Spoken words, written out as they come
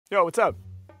Yo, what's up?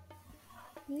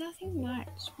 Nothing much.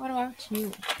 What about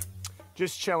you?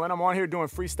 Just chilling. I'm on here doing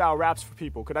freestyle raps for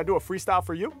people. Could I do a freestyle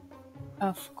for you?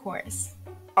 Of course.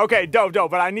 Okay, dope.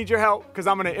 But I need your help because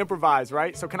I'm going to improvise,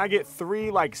 right? So can I get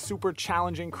 3 like super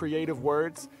challenging creative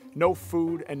words? No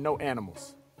food and no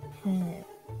animals.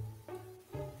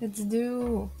 Let's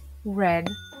do red.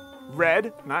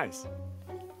 Red? Nice.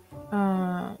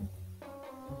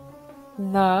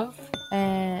 Love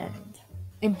and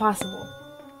impossible.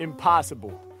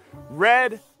 Impossible.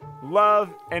 Red,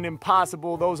 love, and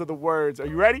impossible. Those are the words. Are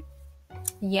you ready?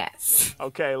 Yes.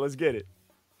 Okay, let's get it.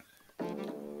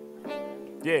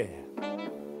 Yeah.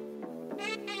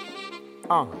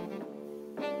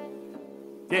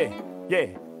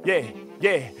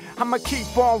 Yeah. I'ma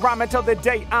keep on rhyming till the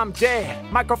day I'm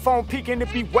dead. Microphone peeking,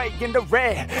 it be way in the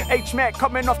red. Mack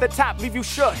coming off the top, leave you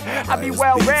shook. I be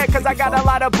well read, cause I got a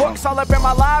lot of books all up in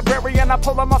my library, and I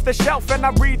pull them off the shelf and I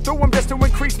read through them just to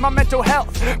increase my mental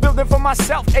health. Building for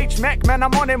myself, Mack, man,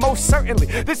 I'm on it most certainly.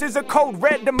 This is a code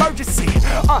red emergency.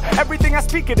 Everything I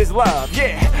speak it is love,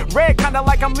 yeah. Red, kinda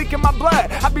like I'm leaking my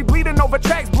blood. I be bleeding over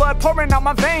tracks, blood pouring out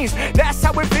my veins. That's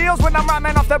how it feels when I'm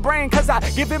rhyming off the brain, cause I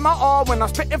give it my all when I'm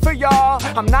spitting for y'all.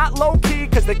 I'm not low-key,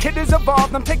 cause the kid is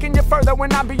evolved. I'm taking you further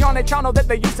when I be on it. Y'all know that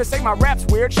they used to say my rap's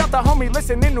weird. Shout the homie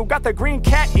listening who got the green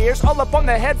cat ears. All up on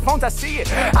the headphones, I see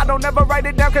it. I don't ever write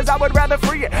it down cause I would rather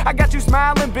free it. I got you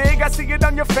smiling big, I see it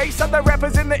on your face. Other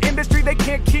rappers in the industry, they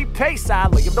can't keep pace. I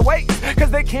leave the weight,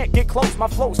 cause they can't get close. My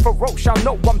flow's ferocious, y'all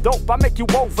know I'm dope. I make you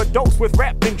overdose with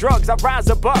rap and drugs, I rise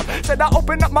above. Said I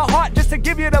open up my heart just to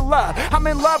give you the love. I'm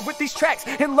in love with these tracks,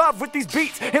 in love with these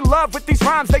beats, in love with these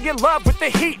rhymes. They in love with the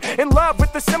heat, in love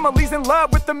with the similes, in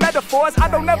love with the metaphors. I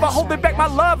don't ever hold it back, my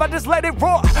love, I just let it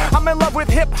roar. I'm in love with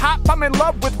hip-hop, I'm in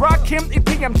love with Rakim,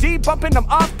 EPMD, bumping them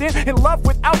often. In love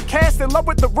with Outkast, in love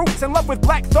with the roots, in love with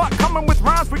Black Thought, coming with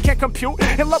rhymes we can't compute.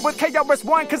 In love with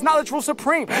KRS-One, cause knowledge rules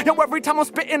supreme. Yo, every time I'm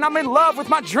spitting, I'm in love with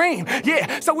my dream.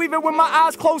 Yeah, so even with my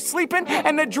eyes closed sleeping,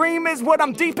 and the dream is what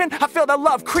I'm deep in, I feel the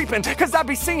love creeping, cause I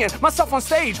be seeing myself on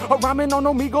stage, or rhyming on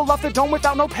Omegle off the dome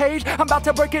without no page. I'm about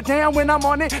to break it down when I'm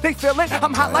on it, they feel it.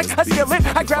 I'm hot like a skillet,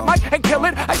 I grab mic and kill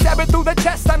it. I stab it through the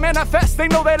chest, I manifest, they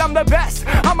know that I'm the best.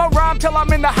 I'ma rhyme till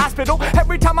I'm in the hospital.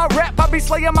 Every time I rap, I be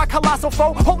slaying my colossal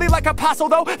foe. Holy like apostle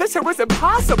though, this here is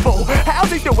impossible. How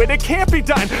they do it, it can't be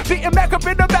done. Beating back up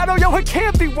in the battle, yo, it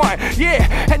can't be won. Yeah,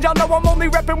 and y'all know I'm only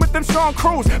repping with them strong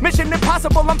crews. Mission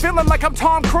impossible, I'm feeling like I'm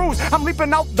Tom Cruise. I'm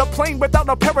leaping out the plane without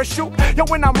a parachute. Yo,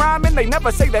 when I'm rhyming, they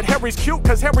never say that Harry's cute,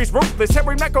 cause Harry's ruthless.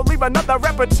 Harry Mack will leave another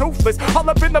rapper toothless. All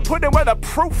up in the pudding where the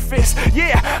proof is.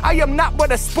 Yeah, I am not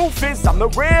what a spoof is. I'm the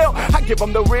real, I give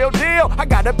them the real deal. I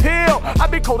got a pill, I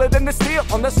be colder than the steel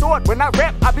on the sword. When I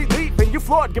rap, I be leaving you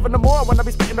floored. Giving them more when I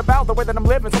be speaking about the way that I'm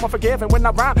living. So I'm forgiving when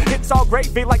I rhyme, it's all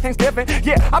gravy like Thanksgiving.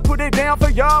 Yeah, I put it down for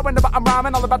y'all whenever I'm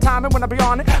rhyming. All about timing when I be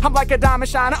on it. I'm like a diamond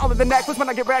shining, all of the necklace when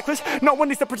I get reckless. No one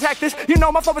needs to protect this, you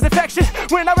know my flow is infectious.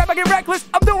 When I rap, I get reckless.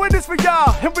 I'm doing this for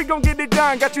y'all, and we gon' get it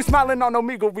done. Got you smiling on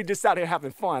Omegle, we just out here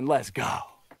having fun. Let's go.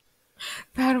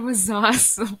 That was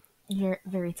awesome. You're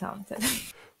very talented.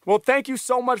 Well, thank you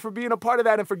so much for being a part of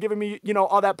that and for giving me,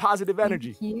 all that positive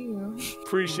energy. Thank you.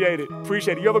 Appreciate it.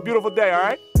 You have a beautiful day, all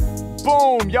right?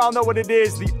 Boom, y'all know what it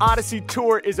is. The Odyssey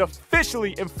Tour is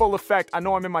officially in full effect. I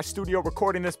know I'm in my studio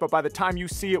recording this, but by the time you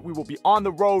see it, we will be on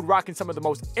the road rocking some of the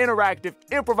most interactive,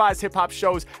 improvised hip-hop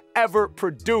shows ever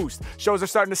produced. Shows are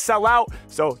starting to sell out,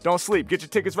 so don't sleep. Get your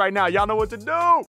tickets right now. Y'all know what to do.